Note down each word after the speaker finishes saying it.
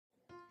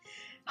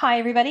Hi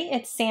everybody,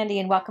 it's Sandy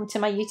and welcome to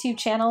my YouTube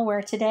channel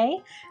where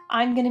today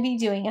I'm going to be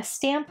doing a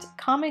stamped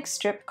comic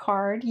strip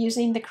card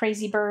using the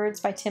Crazy Birds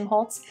by Tim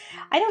Holtz.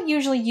 I don't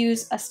usually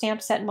use a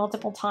stamp set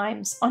multiple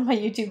times on my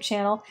YouTube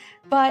channel,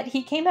 but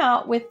he came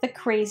out with the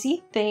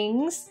Crazy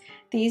Things.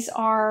 These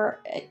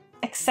are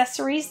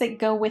accessories that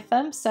go with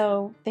them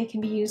so they can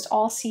be used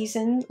all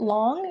season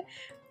long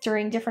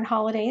during different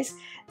holidays.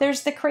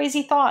 There's the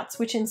Crazy Thoughts,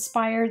 which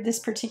inspired this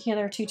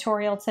particular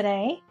tutorial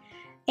today.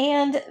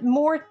 And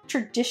more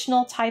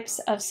traditional types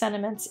of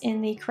sentiments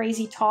in the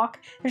Crazy Talk.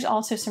 There's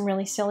also some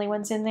really silly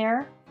ones in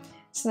there.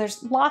 So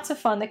there's lots of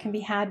fun that can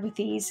be had with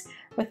these,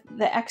 with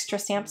the extra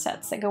stamp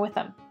sets that go with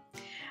them.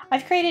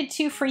 I've created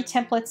 2 free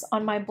templates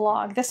on my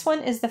blog. This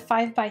one is the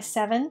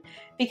 5x7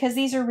 because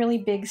these are really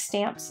big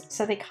stamps,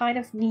 so they kind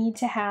of need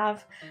to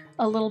have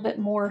a little bit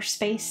more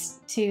space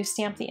to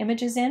stamp the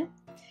images in.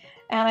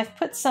 And I've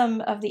put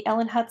some of the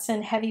Ellen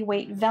Hudson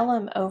heavyweight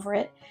vellum over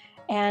it,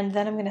 and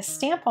then I'm going to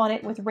stamp on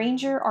it with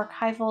Ranger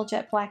Archival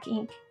Jet Black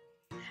ink.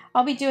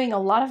 I'll be doing a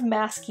lot of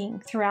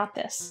masking throughout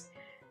this,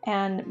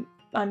 and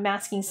I'm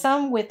masking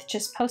some with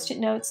just post-it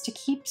notes to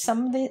keep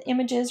some of the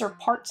images or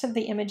parts of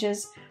the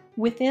images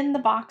within the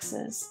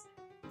boxes,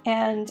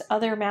 and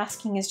other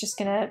masking is just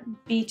going to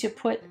be to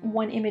put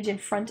one image in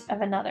front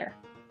of another.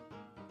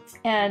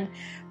 And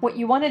what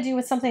you want to do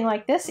with something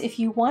like this, if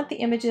you want the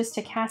images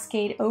to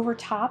cascade over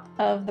top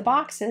of the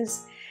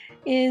boxes,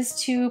 is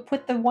to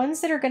put the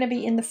ones that are going to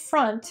be in the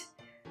front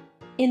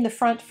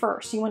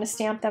first. You want to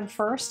stamp them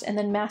first and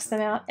then mask them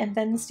out and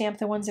then stamp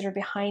the ones that are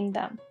behind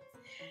them.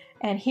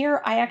 And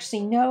here I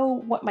actually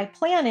know what my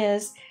plan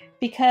is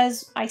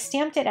because I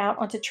stamped it out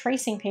onto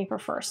tracing paper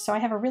first. So I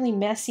have a really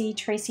messy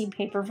tracing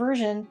paper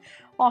version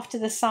off to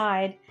the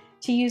side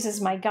to use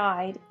as my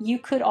guide. You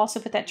could also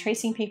put that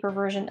tracing paper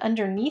version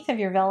underneath of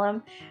your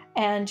vellum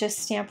and just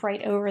stamp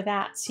right over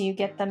that so you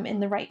get them in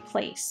the right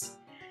place.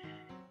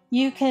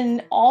 You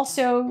can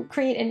also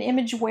create an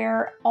image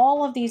where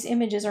all of these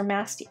images are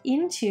masked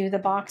into the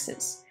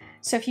boxes.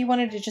 So if you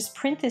wanted to just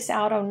print this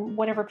out on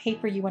whatever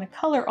paper you want to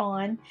color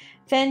on,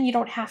 then you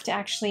don't have to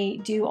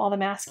actually do all the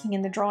masking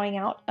and the drawing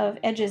out of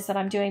edges that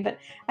I'm doing, but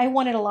I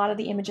wanted a lot of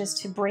the images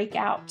to break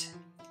out.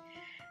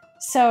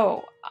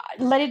 So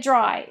let it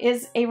dry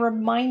is a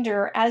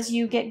reminder as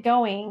you get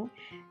going.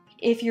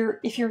 If you're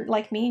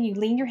like me and you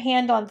lean your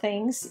hand on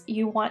things,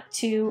 you want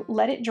to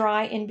let it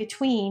dry in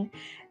between.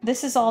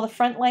 This is all the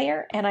front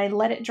layer, and I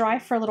let it dry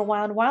for a little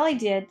while, and while I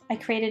did, I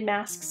created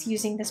masks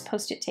using this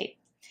post-it tape.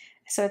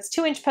 So it's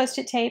 2-inch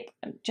post-it tape.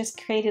 I just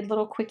created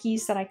little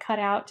quickies that I cut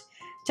out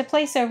to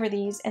place over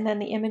these, and then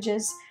the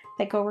images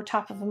that go over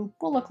top of them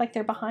will look like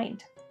they're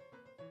behind.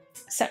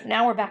 So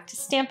now we're back to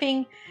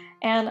stamping,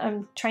 and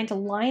I'm trying to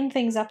line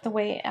things up the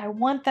way I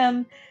want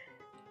them,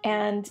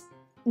 and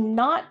I'm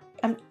not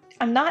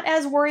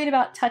as worried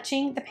about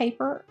touching the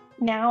paper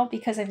now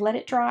because I've let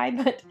it dry,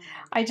 but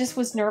I just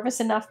was nervous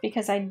enough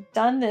because I'd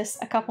done this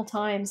a couple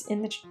times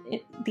in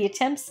the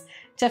attempts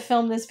to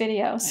film this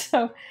video.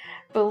 So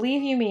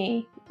believe you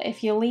me,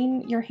 if you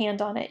lean your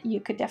hand on it, you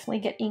could definitely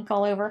get ink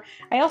all over.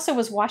 I also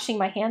was washing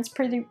my hands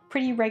pretty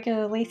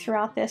regularly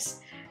throughout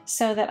this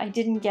so that I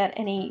didn't get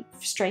any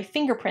stray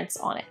fingerprints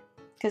on it,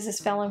 because this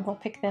vellum will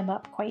pick them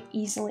up quite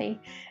easily.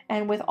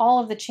 And with all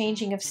of the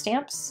changing of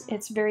stamps,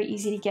 it's very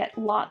easy to get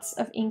lots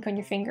of ink on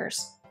your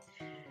fingers.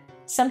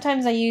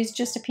 Sometimes I use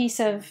just a piece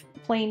of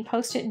plain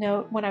post-it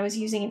note when I was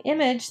using an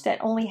image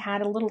that only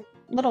had a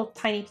little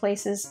tiny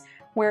places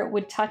where it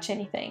would touch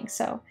anything,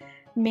 so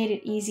made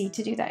it easy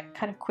to do that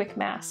kind of quick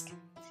mask.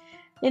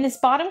 In this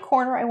bottom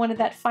corner, I wanted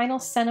that final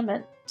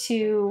sentiment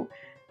to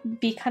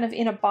be kind of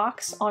in a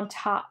box on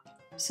top.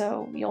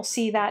 So you'll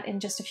see that in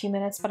just a few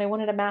minutes, but I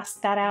wanted to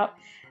mask that out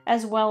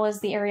as well as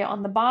the area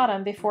on the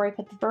bottom before I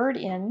put the bird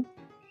in,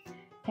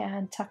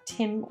 and tucked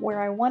him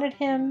where I wanted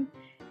him.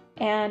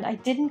 And I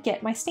didn't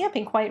get my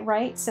stamping quite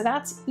right, so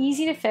that's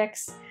easy to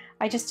fix.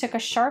 I just took a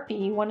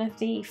Sharpie, one of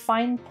the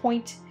fine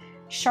point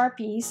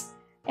Sharpies,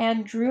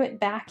 and drew it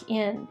back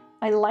in.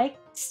 I like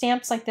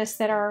stamps like this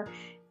that are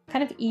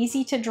kind of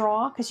easy to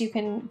draw because you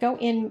can go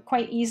in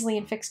quite easily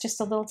and fix just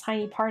a little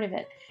tiny part of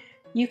it.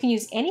 You can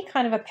use any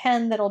kind of a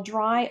pen that'll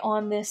dry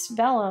on this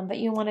vellum, but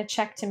you want to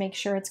check to make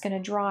sure it's going to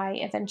dry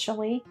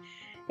eventually.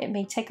 It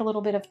may take a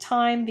little bit of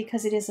time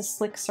because it is a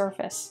slick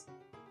surface.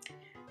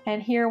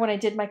 And here when I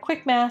did my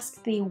quick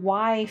mask, the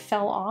Y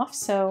fell off,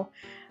 so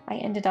I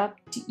ended up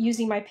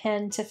using my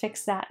pen to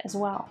fix that as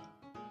well.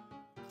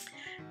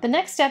 The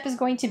next step is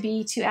going to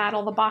be to add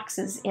all the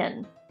boxes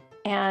in.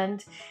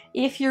 And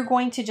if you're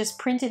going to just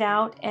print it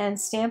out and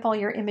stamp all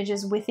your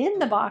images within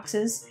the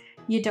boxes,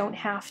 you don't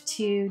have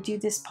to do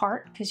this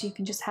part because you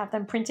can just have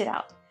them printed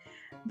out.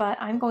 But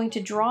I'm going to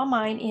draw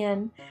mine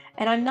in,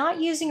 and I'm not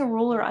using a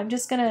ruler. I'm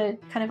just going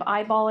to kind of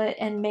eyeball it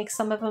and make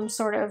some of them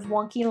sort of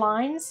wonky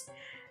lines.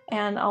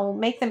 And I'll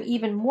make them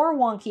even more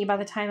wonky by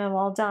the time I'm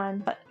all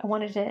done. But I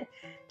wanted to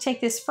take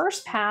this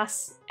first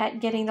pass at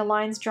getting the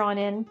lines drawn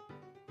in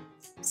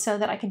so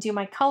that I can do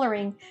my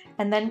coloring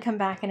and then come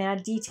back and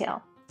add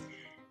detail.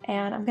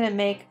 And I'm going to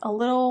make a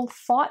little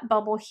thought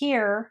bubble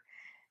here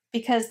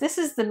because this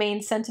is the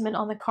main sentiment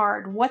on the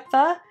card. What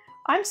the?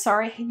 I'm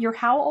sorry, you're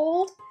how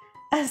old?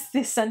 As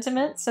the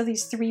sentiment. So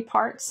these 3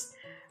 parts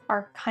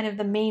are kind of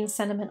the main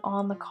sentiment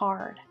on the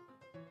card.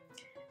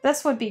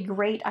 This would be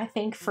great, I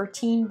think, for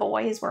teen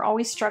boys. We're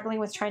always struggling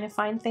with trying to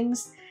find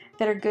things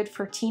that are good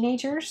for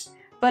teenagers,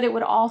 but it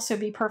would also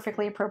be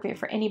perfectly appropriate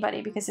for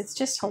anybody because it's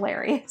just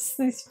hilarious.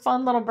 These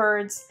fun little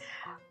birds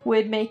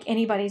would make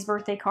anybody's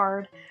birthday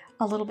card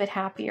a little bit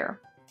happier.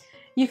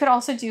 You could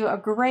also do a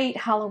great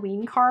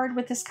Halloween card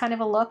with this kind of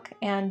a look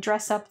and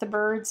dress up the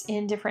birds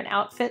in different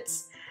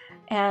outfits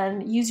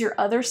and use your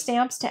other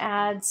stamps to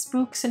add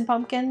spooks and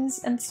pumpkins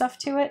and stuff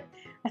to it.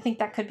 I think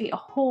that could be a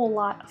whole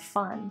lot of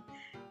fun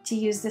to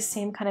use this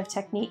same kind of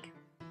technique.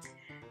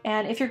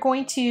 And if you're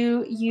going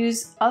to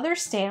use other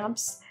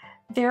stamps,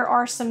 there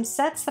are some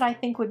sets that I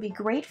think would be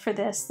great for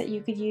this that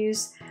you could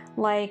use,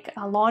 like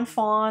a Lawn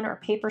Fawn or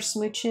Paper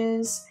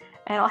Smooches.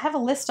 And I'll have a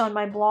list on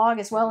my blog,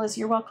 as well as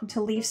you're welcome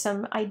to leave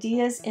some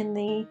ideas in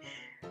the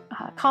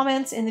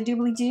comments in the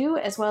doobly-doo,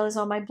 as well as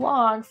on my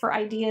blog for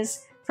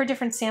ideas for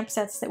different stamp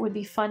sets that would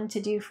be fun to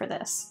do for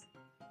this.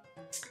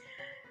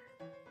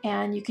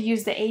 And you could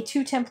use the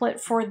A2 template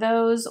for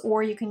those,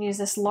 or you can use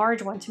this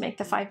large one to make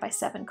the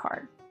 5x7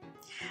 card.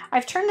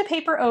 I've turned the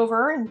paper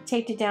over and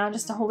taped it down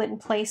just to hold it in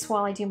place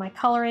while I do my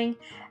coloring,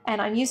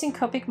 and I'm using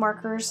Copic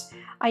markers.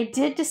 I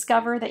did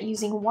discover that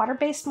using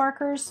water-based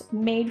markers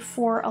made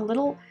for a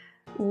little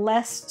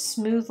less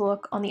smooth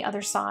look on the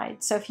other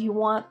side. So if you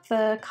want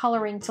the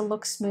coloring to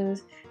look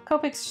smooth,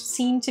 Copics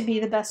seem to be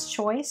the best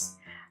choice.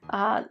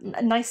 A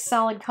nice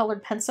solid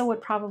colored pencil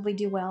would probably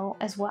do well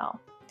as well.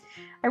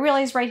 I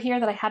realized right here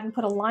that I hadn't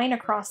put a line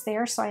across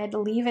there, so I had to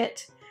leave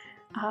it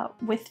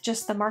with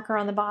just the marker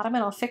on the bottom,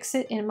 and I'll fix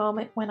it in a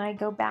moment when I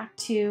go back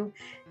to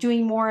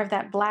doing more of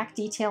that black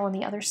detail on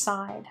the other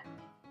side.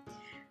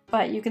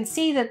 But you can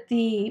see that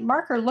the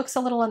marker looks a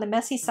little on the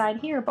messy side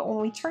here, but when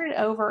we turn it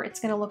over, it's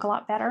going to look a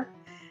lot better.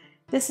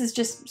 This is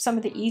just some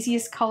of the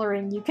easiest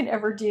coloring you can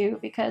ever do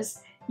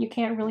because you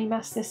can't really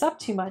mess this up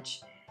too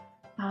much.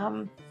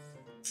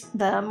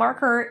 The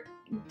marker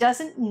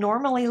doesn't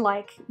normally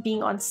like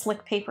being on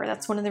slick paper.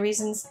 That's one of the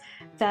reasons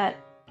that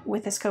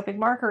with this Copic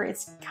marker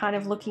it's kind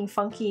of looking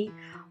funky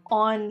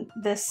on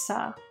this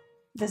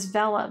this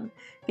vellum,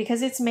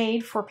 because it's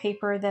made for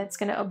paper that's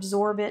going to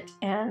absorb it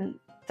and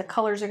the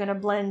colors are going to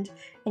blend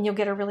and you'll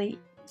get a really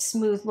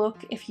smooth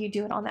look if you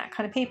do it on that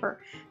kind of paper.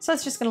 So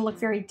it's just going to look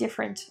very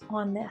different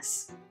on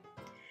this.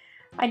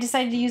 I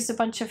decided to use a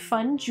bunch of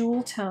fun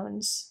jewel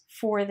tones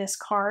for this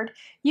card.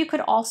 You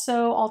could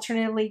also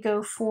alternatively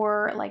go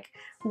for like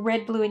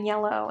red, blue, and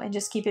yellow and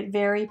just keep it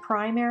very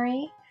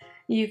primary.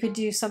 You could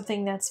do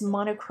something that's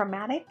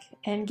monochromatic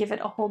and give it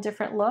a whole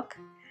different look.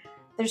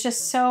 There's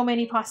just so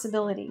many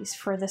possibilities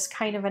for this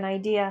kind of an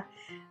idea.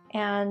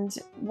 And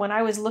when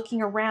I was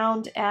looking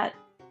around at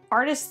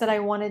artists that I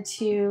wanted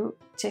to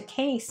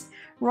case,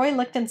 Roy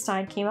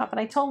Lichtenstein came up, and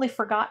I totally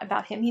forgot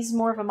about him. He's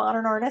more of a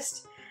modern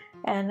artist,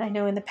 and I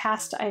know in the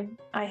past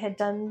I had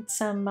done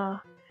some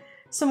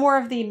more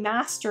of the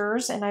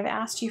masters, and I've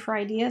asked you for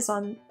ideas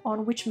on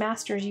which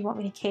masters you want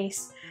me to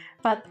case.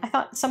 But I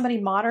thought somebody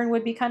modern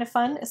would be kind of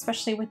fun,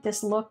 especially with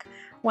this look.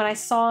 When I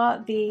saw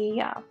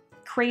the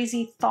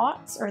Crazy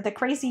Thoughts, or the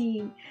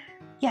Crazy,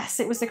 yes,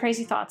 it was the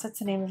Crazy Thoughts, that's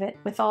the name of it,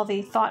 with all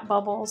the thought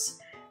bubbles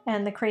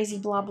and the crazy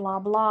blah blah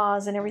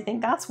blahs and everything.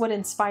 That's what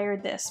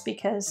inspired this,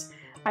 because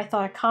I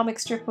thought a comic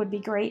strip would be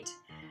great,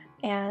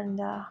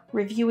 and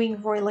reviewing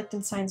Roy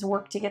Lichtenstein's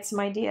work to get some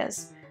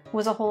ideas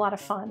was a whole lot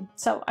of fun.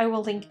 So I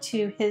will link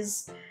to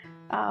his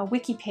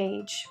wiki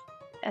page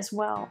as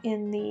well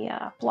in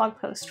the blog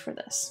post for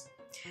this.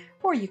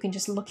 Or you can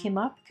just look him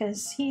up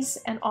because he's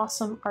an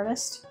awesome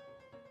artist.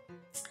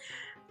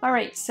 All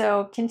right,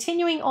 so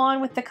continuing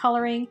on with the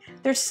coloring,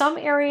 there's some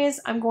areas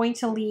I'm going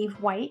to leave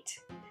white,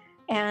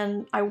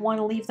 and I want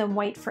to leave them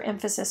white for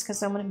emphasis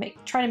because I'm going to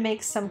try to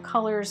make some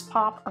colors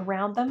pop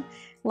around them,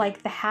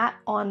 like the hat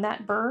on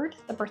that bird,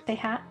 the birthday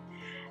hat,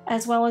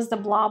 as well as the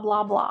blah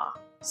blah blah.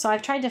 So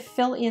I've tried to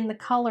fill in the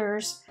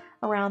colors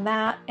around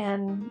that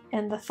and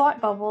the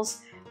thought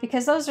bubbles,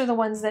 because those are the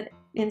ones that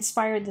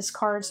inspired this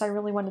card, so I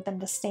really wanted them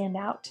to stand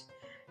out.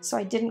 So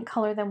I didn't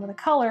color them with a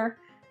color,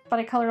 but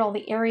I colored all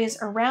the areas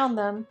around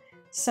them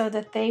so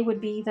that they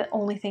would be the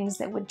only things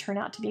that would turn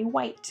out to be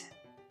white.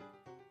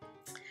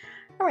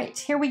 All right,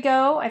 here we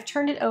go. I've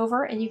turned it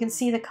over, and you can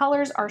see the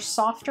colors are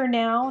softer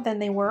now than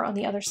they were on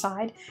the other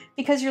side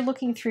because you're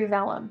looking through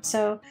vellum.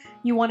 So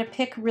you want to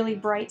pick really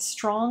bright,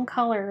 strong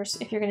colors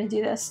if you're going to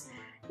do this,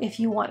 if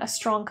you want a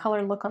strong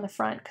color look on the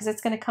front, because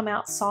it's going to come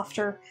out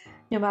softer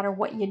no matter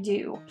what you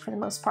do for the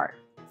most part.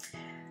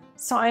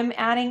 So I'm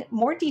adding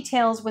more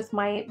details with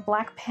my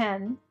black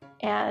pen,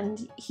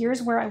 and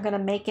here's where I'm going to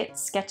make it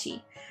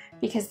sketchy,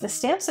 because the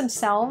stamps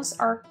themselves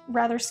are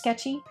rather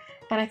sketchy,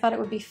 and I thought it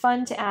would be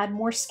fun to add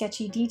more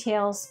sketchy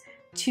details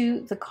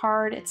to the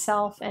card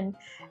itself and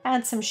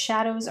add some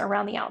shadows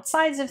around the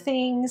outsides of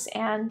things,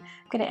 and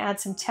I'm going to add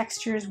some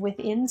textures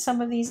within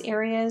some of these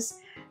areas,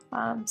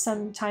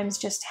 sometimes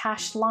just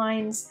hashed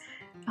lines.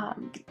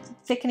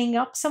 thickening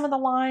up some of the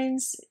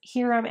lines.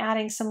 Here I'm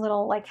adding some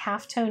little like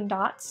halftone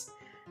dots,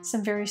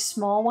 some very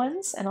small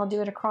ones, and I'll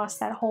do it across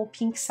that whole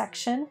pink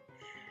section.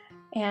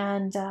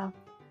 And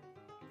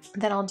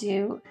then I'll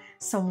do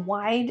some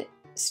wide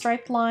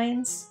striped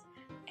lines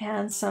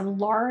and some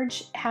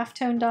large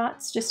halftone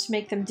dots just to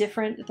make them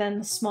different than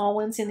the small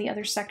ones in the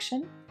other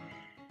section.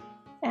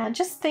 And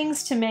just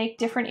things to make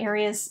different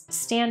areas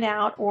stand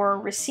out or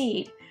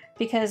recede,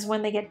 because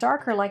when they get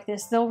darker like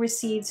this, they'll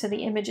recede so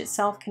the image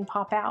itself can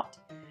pop out.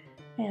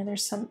 And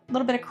there's some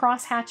little bit of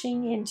cross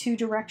hatching in 2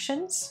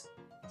 directions.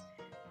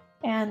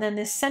 And then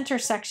this center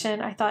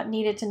section I thought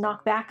needed to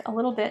knock back a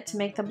little bit to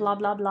make the blah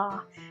blah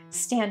blah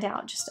stand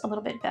out just a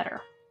little bit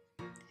better.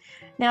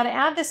 Now to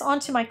add this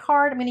onto my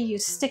card, I'm going to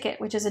use Stick It,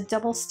 which is a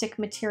double stick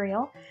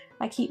material.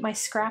 I keep my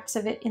scraps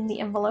of it in the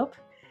envelope.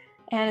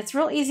 And it's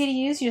real easy to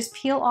use. You just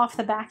peel off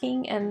the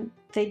backing, and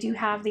they do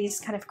have these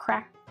kind of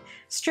crack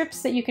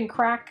strips that you can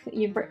crack.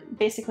 You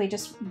basically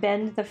just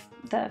bend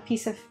the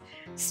piece of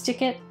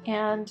Stick It,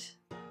 and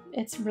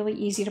it's really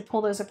easy to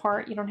pull those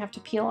apart. You don't have to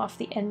peel off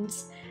the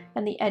ends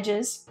and the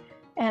edges.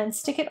 And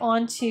stick it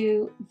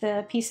onto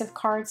the piece of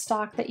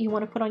cardstock that you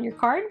want to put on your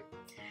card.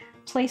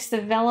 Place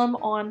the vellum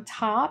on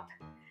top,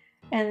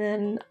 and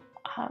then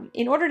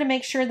in order to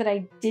make sure that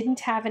I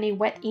didn't have any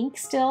wet ink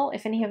still,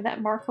 if any of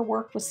that marker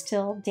work was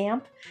still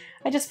damp,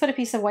 I just put a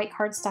piece of white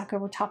cardstock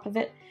over top of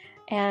it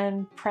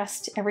and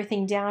pressed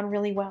everything down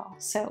really well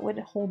so it would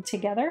hold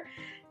together.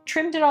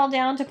 Trimmed it all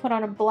down to put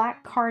on a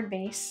black card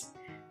base,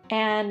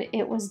 and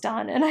it was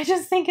done. And I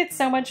just think it's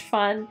so much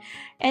fun.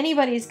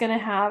 Anybody's gonna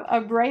have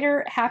a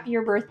brighter,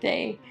 happier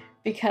birthday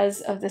because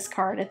of this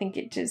card. I think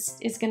it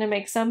just is gonna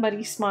make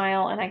somebody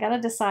smile, and I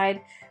gotta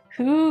decide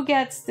who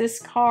gets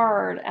this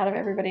card out of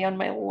everybody on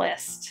my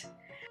list.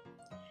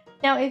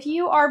 Now, if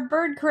you are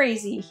bird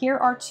crazy, here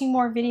are 2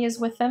 more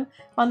videos with them.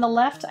 On the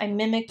left, I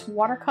mimicked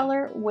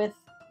watercolor with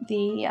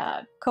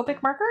the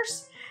Copic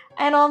markers.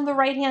 And on the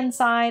right-hand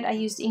side, I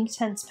used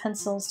Inktense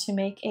pencils to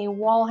make a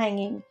wall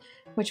hanging,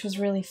 which was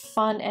really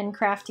fun and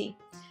crafty.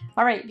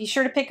 All right, be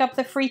sure to pick up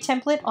the free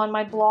template on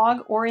my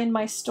blog or in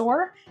my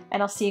store,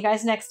 and I'll see you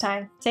guys next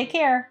time. Take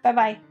care.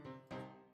 Bye-bye.